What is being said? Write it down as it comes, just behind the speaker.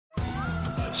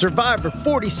Survivor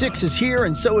 46 is here,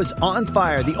 and so is On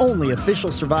Fire, the only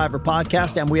official Survivor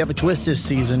podcast, and we have a twist this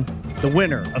season. The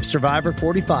winner of Survivor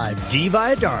 45, Dee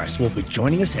Valladares, will be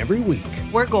joining us every week.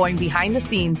 We're going behind the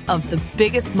scenes of the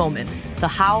biggest moments, the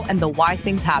how and the why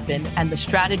things happen, and the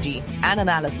strategy and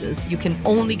analysis you can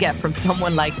only get from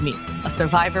someone like me, a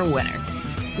Survivor winner.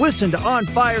 Listen to On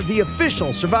Fire, the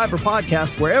official Survivor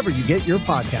podcast, wherever you get your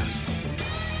podcast.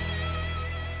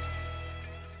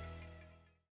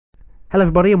 Hello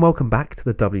everybody and welcome back to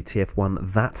the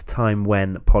WTF1 That Time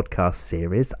When podcast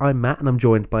series. I'm Matt and I'm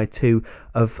joined by two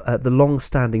of the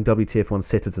long-standing WTF1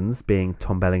 citizens, being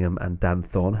Tom Bellingham and Dan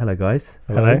Thorne. Hello guys.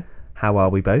 Hello. How are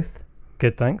we both?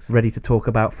 Good, thanks. Ready to talk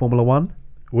about Formula One?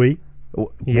 We?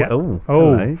 Yeah.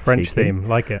 Hello, French cheeky theme,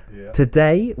 like it. Yeah.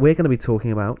 Today we're going to be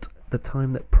talking about the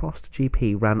time that Prost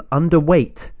GP ran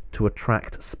underweight to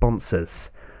attract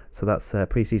sponsors. So that's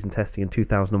pre-season testing in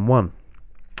 2001.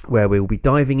 Where we will be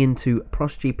diving into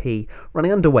Prost GP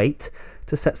running underweight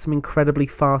to set some incredibly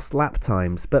fast lap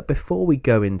times. But before we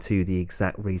go into the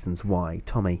exact reasons why,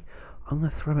 Tommy, I'm going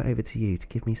to throw it over to you to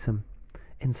give me some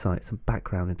insight, some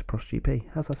background into Prost GP.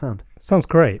 How's that sound? Sounds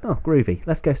great. Oh, groovy.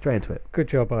 Let's go straight into it. Good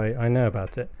job, I know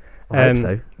about it. I hope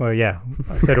so. Well, yeah,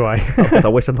 so do I. I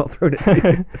wish I'd not thrown it to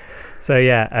you. So,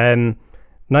 yeah,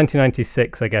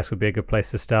 1996, I guess, would be a good place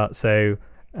to start. So,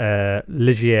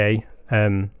 Ligier...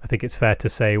 I think it's fair to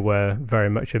say we're very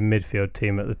much a midfield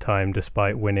team at the time,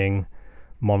 despite winning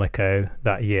Monaco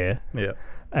that year. Yeah.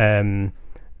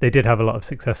 They did have a lot of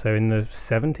success though in the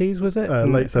 70s, was it?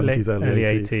 Late 70s, early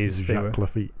 80s. Jacques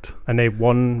Lafitte. And they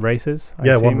won races?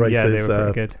 Won races. Yeah, they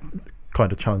were pretty good.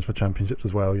 Kind of challenged for championships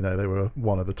as well. You know, they were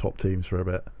one of the top teams for a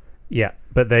bit. Yeah,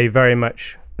 but they very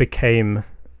much became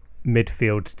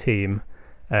midfield team,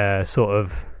 sort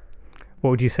of. What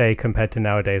would you say compared to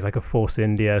nowadays, like a Force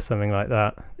India, something like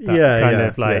that?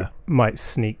 Might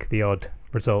sneak the odd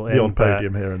result in. The odd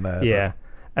podium here and there. Yeah.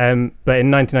 But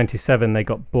in 1997, they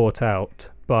got bought out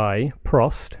by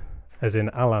Prost, as in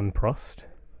Alain Prost.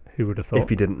 Who would have thought?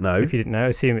 If you didn't know. I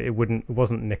assume it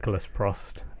wasn't Nicholas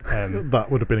Prost.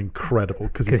 That would have been incredible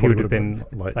because he would have been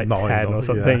like 9 or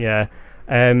something. Yeah.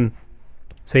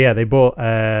 So yeah, they bought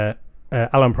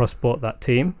Alain Prost bought that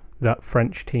team, that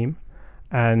French team.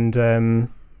 And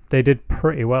they did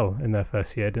pretty well in their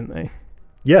first year, didn't they?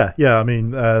 Yeah. I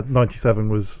mean, 97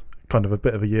 was kind of a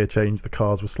bit of a year change. The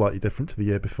cars were slightly different to the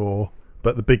year before.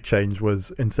 But the big change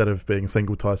was, instead of being a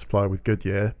single tyre supplier with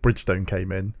Goodyear, Bridgestone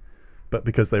came in. But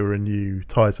because they were a new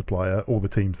tyre supplier, all the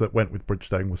teams that went with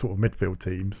Bridgestone were sort of midfield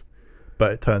teams.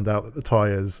 But it turned out that the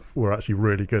tyres were actually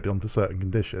really good under certain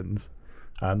conditions.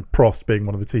 And Prost, being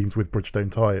one of the teams with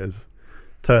Bridgestone tyres,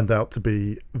 turned out to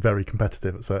be very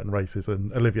competitive at certain races,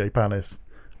 and Olivier Panis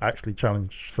actually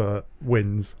challenged for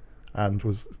wins and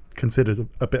was considered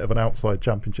a bit of an outside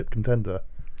championship contender.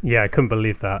 Yeah, I couldn't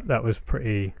believe that. That was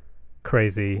pretty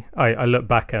crazy. I look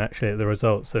back at the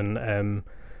results, and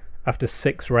after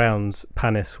 6 rounds,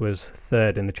 Panis was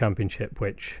third in the championship,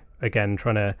 which, again,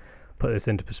 trying to put this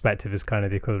into perspective, is kind of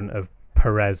the equivalent of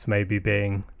Perez maybe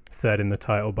being third in the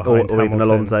title behind or even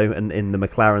Alonso and in the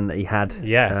McLaren that he had.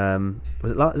 Yeah.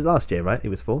 Was it last year, right? He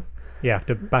was 4th. Yeah,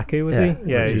 after Baku, was he?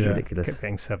 Yeah, which is ridiculous. Kept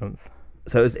getting 7th.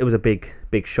 So it was a big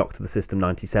shock to the system,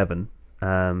 97.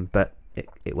 But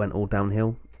it went all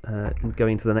downhill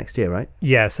going into the next year, right?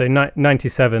 Yeah. So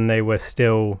 97, they were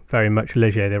still very much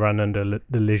Ligier. They ran under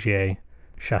the Ligier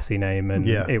chassis name, and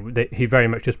he very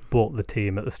much just bought the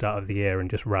team at the start of the year and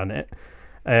just ran it.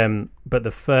 But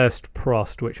the first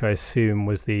Prost, which I assume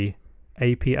was the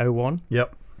AP01.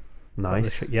 Yep.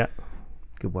 Nice. Yeah.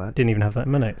 Good work. Didn't even have that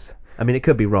in my notes. I mean, it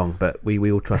could be wrong, but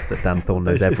we all trust that Dan Thorne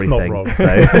knows everything. It's not wrong.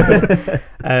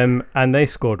 So. And they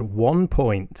scored 1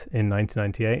 point in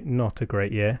 1998. Not a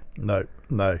great year. No.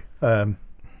 I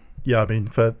mean,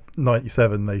 for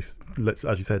 97, they,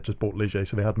 as you said, just bought Ligier,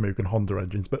 so they had Mugen Honda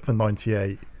engines. But for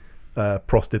 98,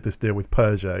 Prost did this deal with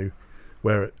Peugeot,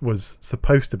 where it was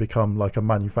supposed to become like a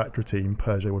manufacturer team.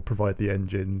 Peugeot would provide the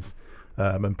engines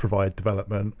and provide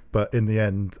development. But in the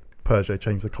end, Peugeot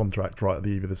changed the contract right at the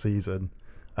eve of the season.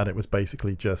 And it was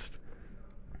basically just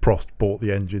Prost bought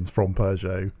the engines from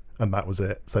Peugeot, and that was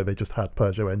it. So they just had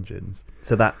Peugeot engines.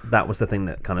 So that was the thing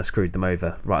that kind of screwed them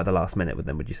over right at the last minute with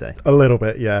them, would you say? A little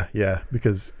bit, yeah.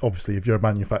 Because obviously if you're a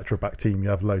manufacturer-backed team, you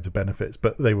have loads of benefits.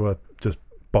 But they were just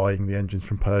buying the engines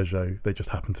from Peugeot. They just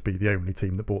happened to be the only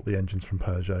team that bought the engines from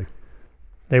Peugeot.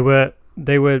 They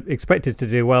were expected to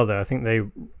do well, though. I think they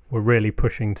were really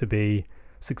pushing to be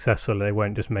successful. They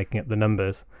weren't just making up the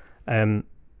numbers.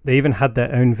 They even had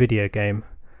their own video game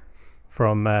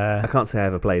from... I can't say I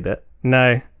ever played it.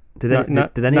 No. Did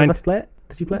any of us play it?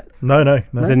 Did you play it? No. The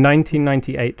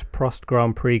 1998 Prost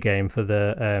Grand Prix game for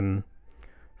the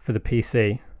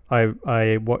PC.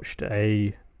 I watched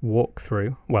a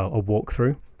walkthrough. Well, a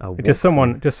walkthrough. Just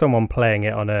someone playing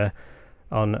it on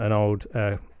an old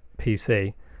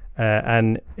PC.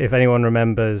 And if anyone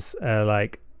remembers,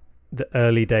 like the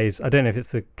early days, I don't know if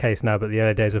it's the case now, but the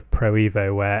early days of Pro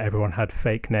Evo where everyone had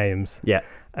fake names. Yeah.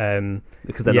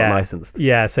 Because they're not licensed.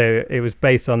 Yeah, so it was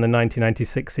based on the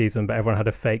 1996 season, but everyone had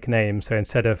a fake name. So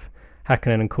instead of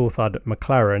Hakkinen and Coulthard at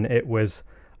McLaren, it was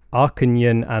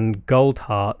Arkenyan and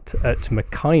Goldhart at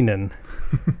McKinnon.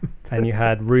 And you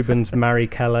had Rubens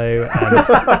Marichello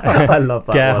and I love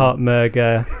that Gerhard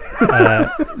Merger,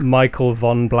 Michael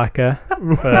von Blacker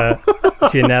for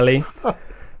Ginelli.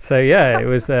 So yeah, it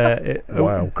was a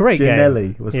great game.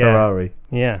 Ginelli was Ferrari.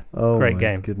 Yeah, great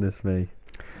game. Goodness me.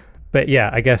 But yeah,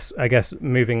 I guess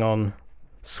moving on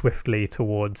swiftly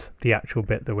towards the actual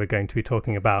bit that we're going to be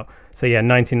talking about. So yeah,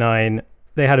 99,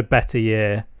 they had a better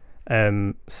year,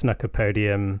 snuck a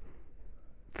podium,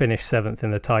 finished 7th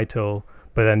in the title,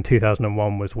 but then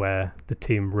 2001 was where the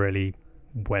team really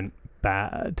went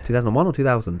bad. 2001 or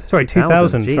 2000? Sorry,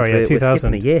 2000. Jeez, sorry, we're 2000.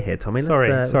 skipping a year here, Tommy.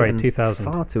 Sorry, 2000.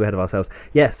 Far too ahead of ourselves.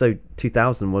 Yeah, so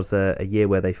 2000 was a year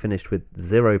where they finished with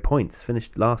 0 points,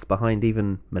 finished last behind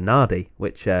even Minardi,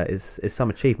 which is some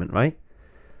achievement, right?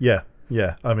 Yeah.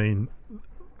 I mean,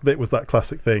 it was that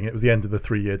classic thing. It was the end of the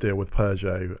 3-year deal with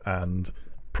Peugeot, and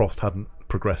Prost hadn't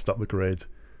progressed up the grid.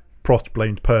 Prost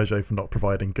blamed Peugeot for not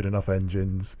providing good enough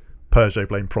engines. Peugeot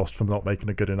blamed Prost for not making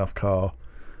a good enough car.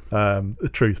 The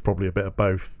truth's probably a bit of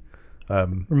both.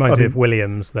 Reminds me of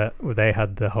Williams, that they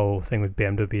had the whole thing with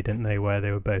BMW, didn't they, where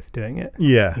they were both doing it?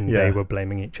 Yeah. They were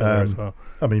blaming each other as well.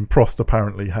 I mean, Prost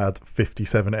apparently had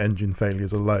 57 engine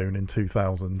failures alone in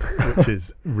 2000, which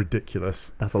is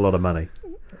ridiculous. That's a lot of money.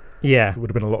 Yeah. It would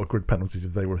have been a lot of grid penalties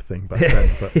if they were a thing back then.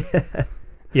 But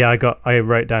Yeah, I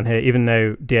wrote down here, even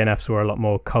though DNFs were a lot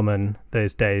more common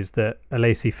those days, that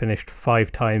Alesi finished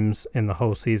 5 times in the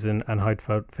whole season and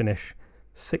Heidfeld finished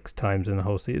 6 times in the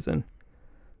whole season,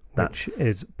 which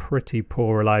is pretty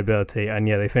poor reliability. And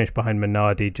yeah, they finished behind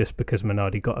Minardi just because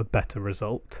Minardi got a better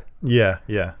result. Yeah.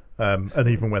 And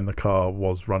even when the car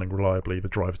was running reliably, the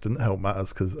drivers didn't help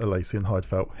matters because Alesi and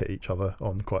Heidfeld hit each other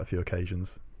on quite a few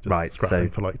occasions, scrapping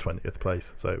for like 20th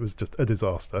place. So it was just a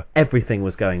disaster. Everything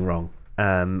was going wrong.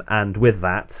 And with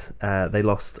that, they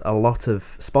lost a lot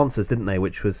of sponsors, didn't they?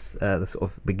 Which was the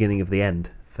sort of beginning of the end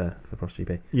for Prost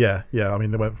GP. Yeah. I mean,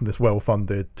 they went from this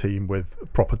well-funded team with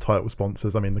proper title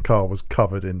sponsors. I mean, the car was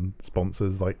covered in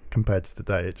sponsors. Like compared to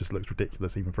today, it just looks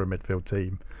ridiculous, even for a midfield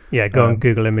team. Yeah, go on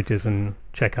Google Images and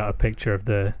check out a picture of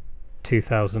the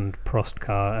 2000 Prost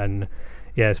car, and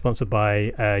yeah, sponsored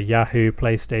by Yahoo,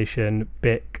 PlayStation,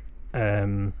 Bic,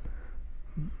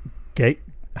 Gate.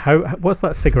 What's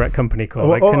that cigarette company called?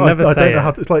 I can never say it. I don't know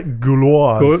how to, it's like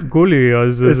Gauloise.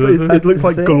 Gauloise. It looks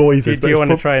like Gauloises. Do you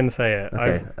want to try and say it?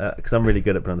 Okay, because I'm really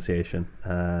good at pronunciation.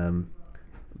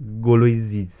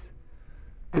 Gauloises.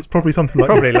 It's probably something like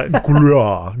Gauloise.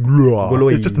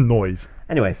 It's just a noise.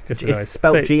 Anyway, it's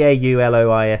spelled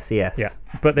Gauloises. Yeah,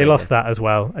 but they lost that as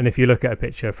well. And if you look at a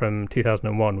picture from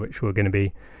 2001, which we're going to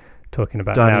be talking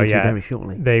about now, very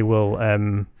shortly, they will.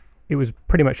 It was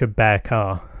pretty much a bare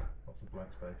car.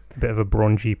 A bit of a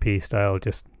Braun GP style,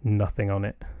 just nothing on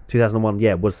it.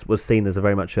 2001, was seen as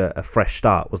very much a fresh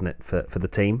start, wasn't it, for the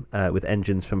team, with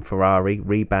engines from Ferrari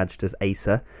rebadged as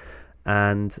Acer,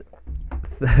 and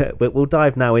we'll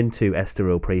dive now into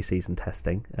Estoril pre-season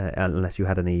testing, unless you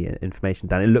had any information,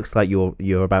 Dan. It looks like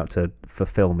you're about to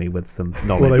fulfil me with some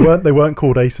knowledge. Well, they weren't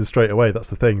called Acers straight away. That's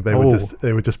the thing. They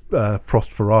were just Prost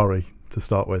Ferrari to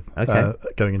start with,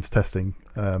 going into testing.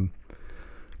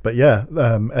 But yeah,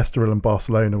 Estoril and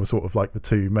Barcelona were sort of like the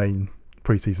two main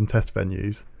pre-season test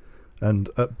venues, and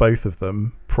at both of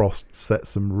them, Prost set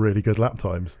some really good lap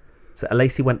times. So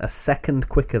Alesi went a second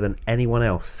quicker than anyone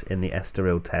else in the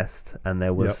Estoril test, and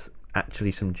there was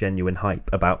actually some genuine hype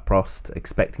about Prost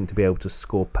expecting to be able to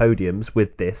score podiums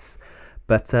with this,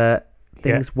 but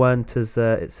things weren't as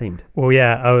it seemed. Well,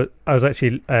 yeah, I was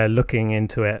actually looking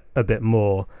into it a bit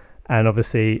more, and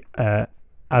obviously,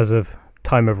 as of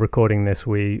time of recording this,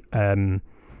 we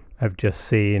have just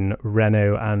seen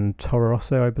Renault and Toro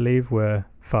Rosso, I believe, were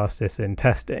fastest in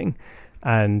testing.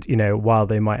 And, while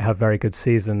they might have very good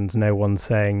seasons, no one's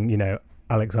saying,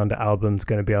 Alexander Albon's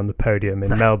going to be on the podium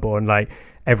in Melbourne. Like,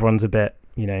 everyone's a bit,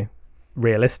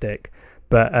 realistic.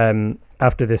 But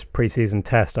after this pre-season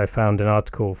test, I found an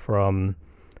article from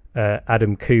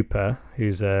Adam Cooper,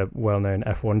 who's a well-known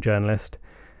F1 journalist,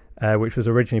 which was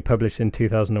originally published in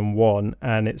 2001,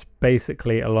 and it's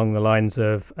basically along the lines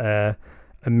of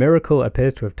A miracle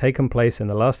appears to have taken place in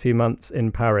the last few months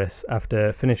in Paris.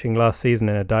 After finishing last season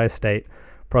in a dire state,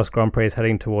 Prost Grand Prix is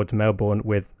heading towards Melbourne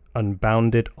with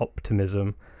unbounded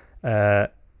optimism. Jean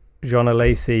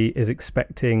Alesi is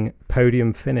expecting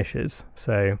podium finishes.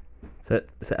 So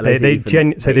they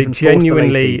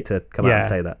genuinely to come out and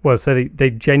say that. Well, so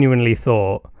they genuinely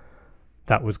thought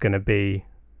that was going to be,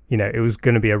 it was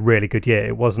going to be a really good year.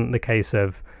 It wasn't the case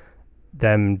of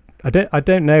them. I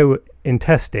don't know in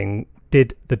testing.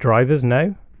 Did the drivers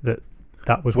know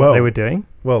that was what they were doing?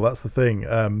 Well, that's the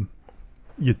thing.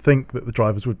 You'd think that the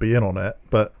drivers would be in on it,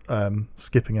 but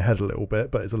skipping ahead a little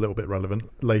bit, but it's a little bit relevant.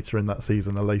 Later in that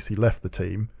season, Alesi left the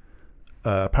team.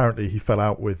 Apparently, he fell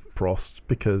out with Prost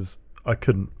because I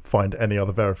couldn't find any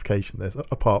other verification of this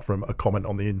apart from a comment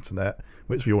on the internet,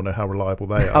 which we all know how reliable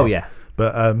they are. Oh, yeah.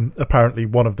 But apparently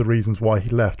one of the reasons why he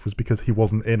left was because he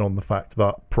wasn't in on the fact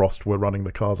that Prost were running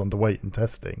the cars underweight in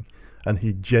testing. And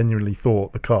he genuinely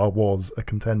thought the car was a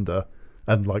contender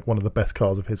and like one of the best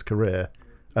cars of his career.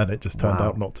 And it just turned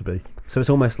out not to be. So it's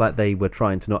almost like they were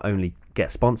trying to not only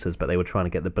get sponsors, but they were trying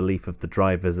to get the belief of the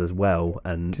drivers as well.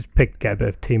 And just get a bit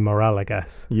of team morale, I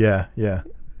guess. Yeah.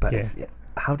 But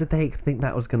how did they think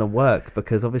that was going to work?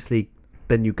 Because obviously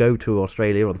then you go to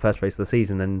Australia or the first race of the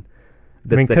season and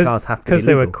the cars have to be legal. Because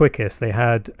they were quickest, they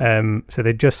had... so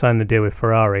they just signed the deal with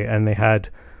Ferrari and they had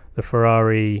the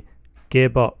Ferrari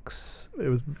gearbox... It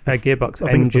was gearbox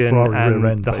engine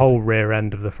and the whole rear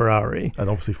end of the Ferrari. And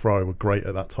obviously Ferrari were great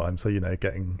at that time. So,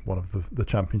 getting one of the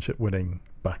championship winning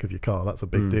back of your car, that's a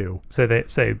big deal. So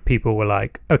people were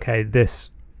like, okay, this...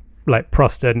 Like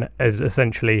Prost is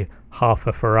essentially half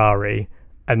a Ferrari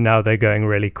and now they're going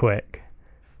really quick.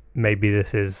 Maybe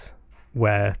this is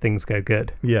where things go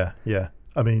good. Yeah.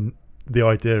 I mean, the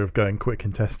idea of going quick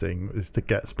in testing is to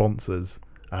get sponsors,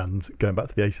 and going back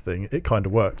to the Acer thing, it kind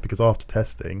of worked because after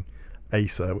testing,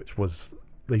 Acer, which was...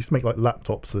 They used to make like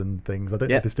laptops and things. I don't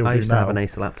know if they still do now. I used to have an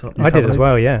Acer laptop. I did as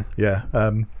well, yeah. Yeah.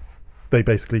 They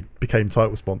basically became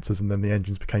title sponsors and then the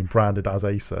engines became branded as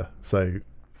Acer. So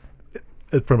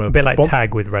from a bit like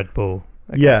tag with Red Bull.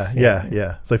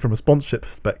 Yeah. So from a sponsorship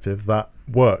perspective, that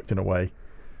worked in a way.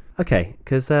 Okay,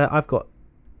 because I've got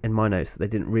in my notes that they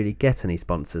didn't really get any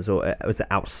sponsors, or was it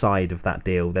outside of that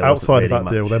deal? Outside of that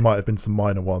deal, there might have been some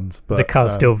minor ones, but the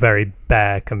car's still very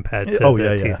bare compared to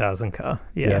the 2000 car.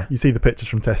 Yeah, you see the pictures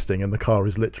from testing, and the car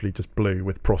is literally just blue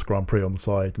with Prost Grand Prix on the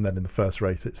side, and then in the first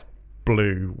race, it's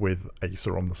blue with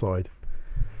Acer on the side.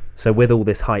 So with all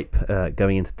this hype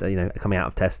going into coming out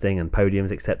of testing and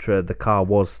podiums, etc., the car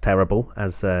was terrible,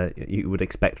 as you would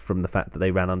expect from the fact that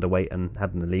they ran underweight and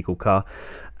had an illegal car.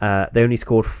 They only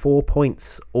scored 4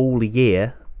 points all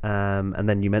year, and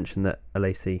then you mentioned that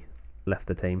Alesi left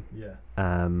the team. Yeah.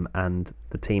 And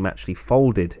the team actually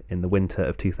folded in the winter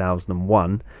of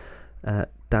 2001.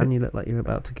 Dan, you look like you were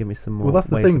about to give me some more. Well, that's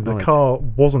the thing. The car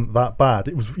wasn't that bad.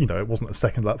 It was, it wasn't a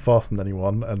second lap faster than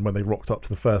anyone. And when they rocked up to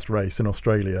the first race in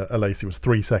Australia, Alesi was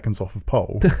 3 seconds off of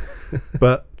pole.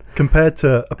 But compared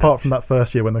to, apart from that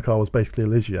first year when the car was basically a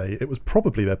Ligier, it was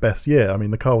probably their best year. I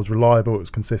mean, the car was reliable. It was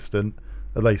consistent.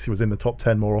 Alesi was in the top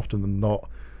 10 more often than not.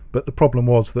 But the problem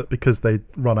was that because they'd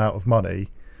run out of money,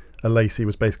 Alesi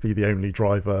was basically the only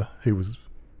driver who was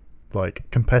like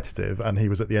competitive, and he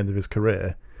was at the end of his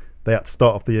career. They had to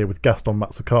start off the year with Gaston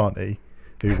Mazzucani,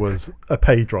 who was a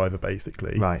pay driver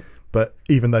basically. Right. But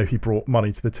even though he brought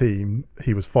money to the team,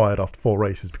 he was fired after 4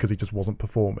 races because he just wasn't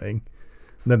performing.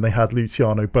 And then they had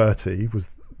Luciano Berti,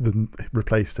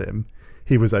 replaced him.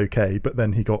 He was okay, but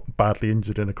then he got badly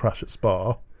injured in a crash at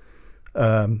Spa.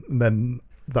 And then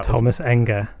Thomas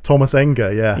Enger. Thomas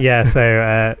Enger, yeah. Yeah,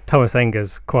 so Thomas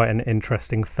Enger's quite an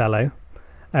interesting fellow.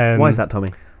 Why is that, Tommy?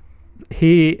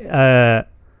 He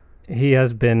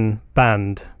has been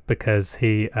banned because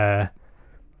he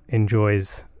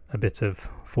enjoys a bit of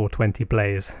 420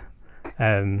 blaze.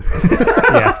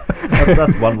 Yeah,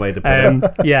 that's one way to put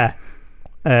it. Yeah,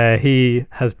 he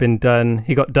has been done.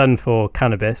 He got done for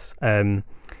cannabis.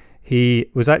 He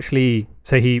was actually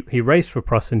he raced for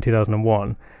Prost in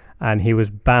 2001, and he was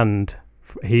banned.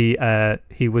 He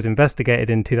was investigated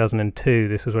in 2002.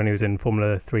 This was when he was in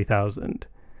Formula 3000.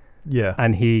 Yeah,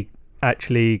 and he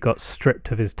actually got stripped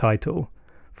of his title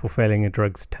for failing a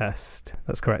drugs test.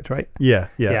 That's correct, right? Yeah.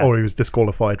 Or he was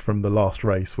disqualified from the last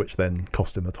race, which then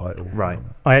cost him the title. Right.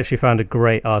 I actually found a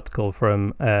great article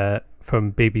from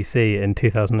BBC in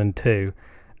 2002.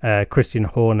 Christian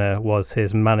Horner was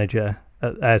his manager.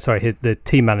 The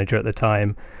team manager at the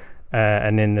time.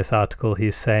 And in this article,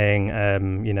 he's saying,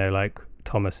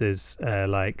 Thomas is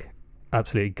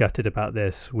absolutely gutted about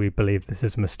this. We believe this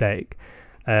is a mistake.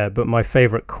 But my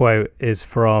favourite quote is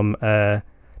from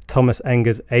Thomas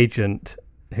Enger's agent,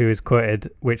 who is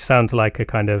quoted, which sounds like a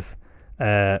kind of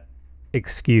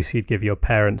excuse you'd give your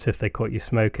parents if they caught you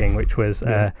smoking, which was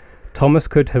Thomas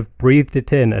could have breathed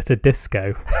it in at a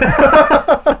disco.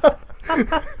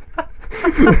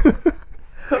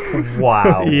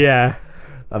 Wow. Yeah.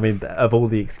 I mean, of all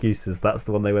the excuses, that's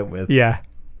the one they went with. Yeah.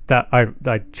 That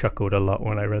I chuckled a lot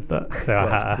when I read that, so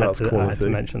I had to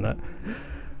mention that.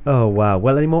 Oh wow!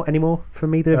 Well, any more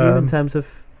from either of you in terms of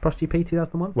Prost GP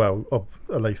 2001? Well,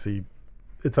 Lacey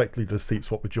effectively just seat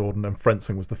swapped with Jordan, and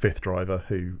Frentzen was the fifth driver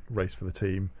who raced for the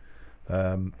team,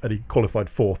 and he qualified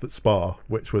fourth at Spa,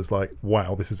 which was like,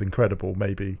 wow, this is incredible.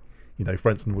 Maybe,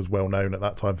 Frentzen was well known at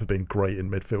that time for being great in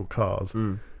midfield cars,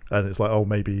 and it's like, oh,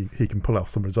 maybe he can pull off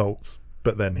some results.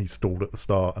 But then he stalled at the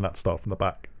start and had to start from the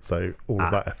back. So all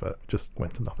of that effort just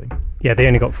went to nothing. Yeah, they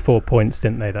only got 4 points,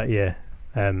 didn't they, that year?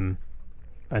 And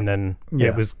then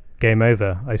it was game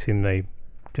over. I assume they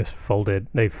just folded.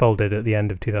 They folded at the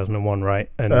end of 2001, right?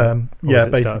 And yeah,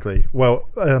 basically. Well,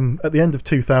 at the end of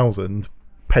 2000,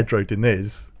 Pedro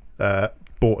Diniz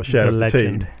bought a share of the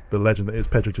team. The legend that is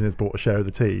Pedro Diniz bought a share of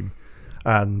the team.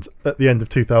 And at the end of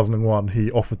 2001, he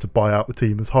offered to buy out the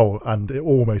team as whole, and it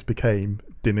almost became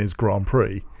Diniz Grand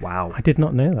Prix. Wow. I did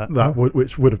not know that.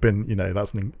 Which would have been,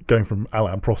 that's going from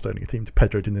Alain Prost owning a team to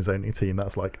Pedro Diniz owning a team.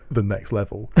 That's like the next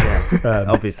level. Yeah.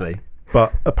 Obviously.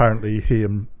 But apparently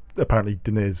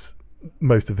Diniz,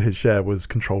 most of his share was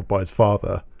controlled by his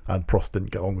father, and Prost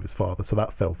didn't get on with his father, so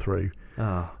that fell through.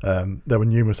 There were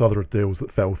numerous other deals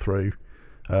that fell through,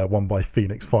 one by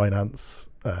Phoenix Finance,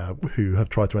 who have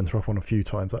tried to enter F1 a few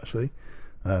times actually.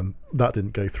 That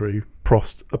didn't go through.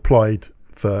 Prost applied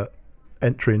for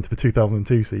entry into the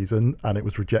 2002 season and it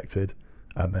was rejected,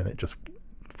 and then it just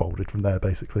folded from there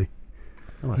basically.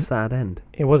 Oh, a sad end.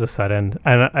 It was a sad end,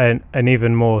 and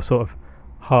even more sort of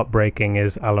heartbreaking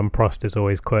is Alain Prost is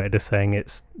always quoted as saying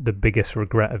it's the biggest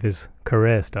regret of his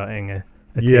career starting a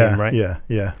team, right?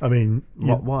 Yeah. I mean,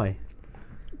 why?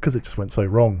 Because it just went so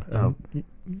wrong.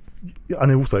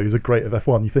 And also he was a great of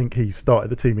F1. You think he started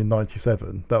the team in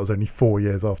 97, that was only 4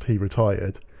 years after he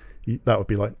retired. That would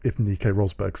be like if Nico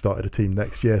Rosberg started a team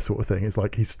next year sort of thing. It's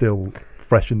like he's still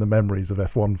fresh in the memories of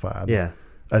F1 fans. Yeah.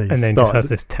 And then just has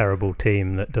this terrible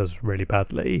team that does really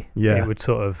badly. Yeah. It would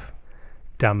sort of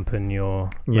dampen your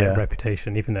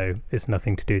reputation, even though it's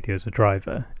nothing to do with you as a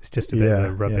driver. It's just a bit of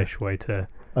a rubbish way to...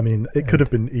 I mean, it could have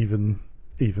been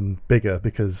even bigger,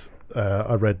 because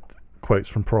I read quotes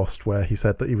from Prost where he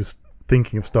said that he was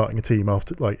thinking of starting a team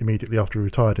immediately after he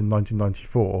retired in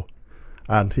 1994,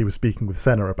 and he was speaking with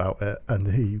Senna about it,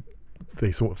 and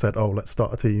they sort of said, oh, let's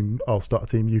start a team, I'll start a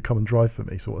team, you come and drive for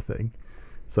me, sort of thing.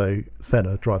 So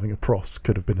Senna driving a Prost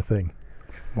could have been a thing.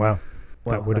 Wow.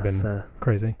 That would have been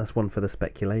crazy. That's one for the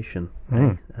speculation.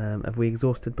 Have we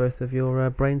exhausted both of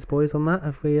your brains, boys, on that?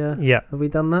 Have we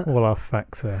done that? All our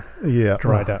facts are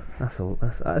dried up. That's all.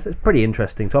 It's a pretty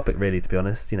interesting topic, really, to be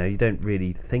honest. You don't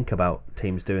really think about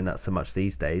teams doing that so much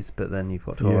these days, but then you've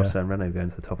got Toro Rosso and Renault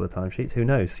going to the top of the timesheets. Who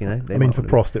knows? For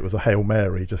Prost, it was a Hail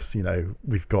Mary. Just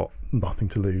we've got nothing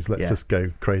to lose. Let's just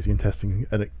go crazy in testing,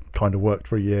 and it kind of worked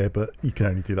for a year, but you can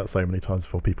only do that so many times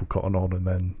before people cotton on,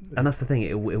 and that's the thing.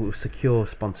 It will secure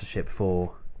sponsorship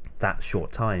for that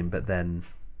short time, but then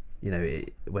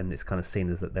when it's kind of seen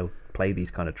as that they'll play these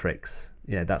kind of tricks,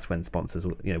 that's when sponsors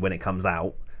will, when it comes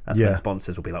out, that's when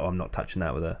sponsors will be like, oh, I'm not touching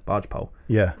that with a barge pole.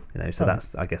 So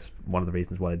that's, I guess, one of the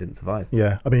reasons why they didn't survive.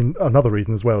 I mean, another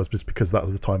reason as well is just because that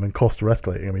was the time when costs were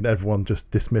escalating. I mean, everyone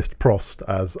just dismissed Prost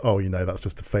as, oh, that's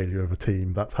just a failure of a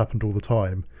team. That's happened all the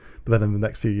time. But then in the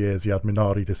next few years, you had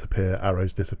Minardi disappear,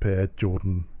 Arrows disappeared,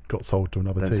 Jordan got sold to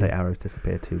another team. Don't say Arrows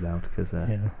disappear too loud, because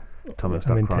Tom will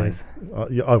start crying.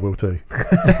 I will too.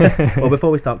 Well, before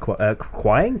we start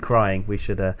crying, we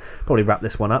should probably wrap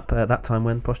this one up. That time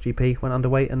when Prost GP went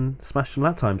underweight and smashed some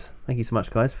lap times. Thank you so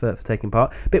much, guys, for taking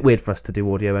part. Bit weird for us to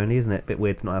do audio only, isn't it? Bit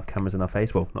weird to not have cameras in our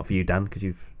face. Well, not for you, Dan, because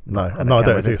you've I don't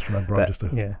exist. Remember, I'm just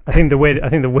I think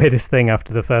the weirdest thing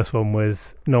after the first one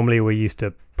was normally we're used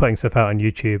to putting stuff out on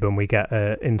YouTube and we get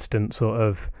an instant sort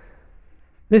of,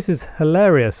 this is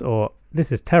hilarious or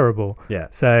this is terrible. Yeah.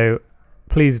 So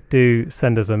please do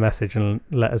send us a message and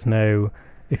let us know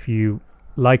if you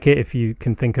like it, if you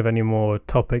can think of any more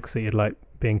topics that you'd like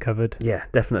being covered. Yeah,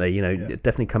 definitely.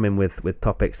 Definitely come in with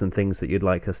topics and things that you'd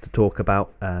like us to talk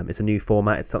about. It's a new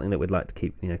format. It's something that we'd like to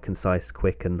keep concise,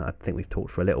 quick, and I think we've talked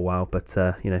for a little while, but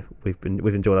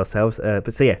we've enjoyed ourselves.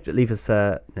 Leave us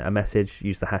a message.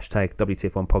 Use the hashtag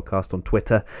WTF1 Podcast on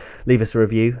Twitter. Leave us a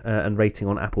review and rating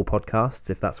on Apple Podcasts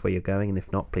if that's where you're going, and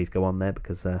if not, please go on there,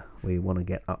 because we want to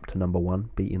get up to number one,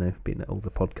 beating all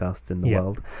the podcasts in the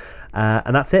world.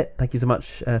 And that's it. Thank you so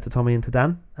much to Tommy and to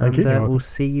Dan. Thank you. We'll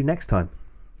see you next time.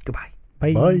 Goodbye.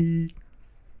 Bye. Bye.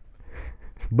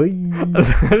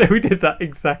 Bye. We did that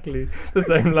exactly the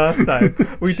same last time.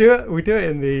 We do it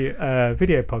in the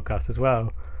video podcast as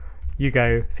well. You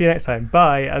go, see you next time,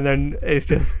 bye, and then it's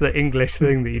just the English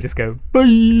thing that you just go,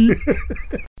 bye.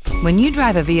 When you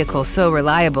drive a vehicle so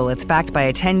reliable it's backed by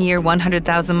a 10-year,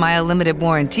 100,000-mile limited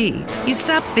warranty, you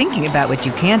stop thinking about what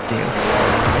you can't do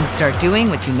and start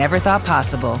doing what you never thought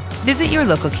possible. Visit your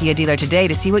local Kia dealer today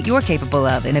to see what you're capable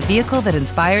of in a vehicle that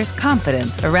inspires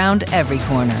confidence around every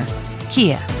corner.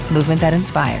 Kia, movement that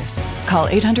inspires. Call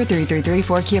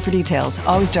 800-333-4KIA for details.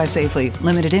 Always drive safely.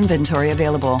 Limited inventory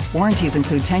available. Warranties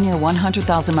include 10-year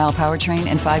 100,000-mile powertrain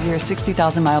and 5-year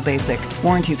 60,000-mile basic.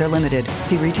 Warranties are limited.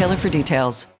 See retailer for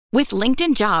details. With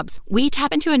LinkedIn Jobs, we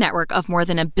tap into a network of more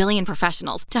than 1 billion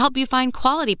professionals to help you find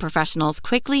quality professionals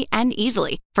quickly and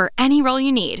easily for any role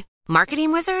you need.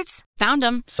 Marketing wizards? Found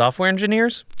them. Software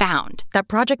engineers? Found. That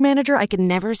project manager I could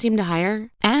never seem to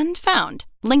hire? And found.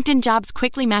 LinkedIn Jobs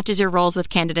quickly matches your roles with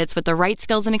candidates with the right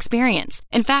skills and experience.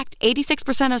 In fact,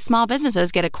 86% of small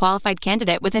businesses get a qualified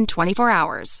candidate within 24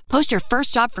 hours. Post your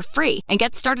first job for free and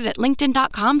get started at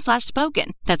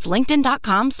linkedin.com/spoken. That's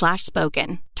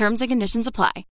linkedin.com/spoken. Terms and conditions apply.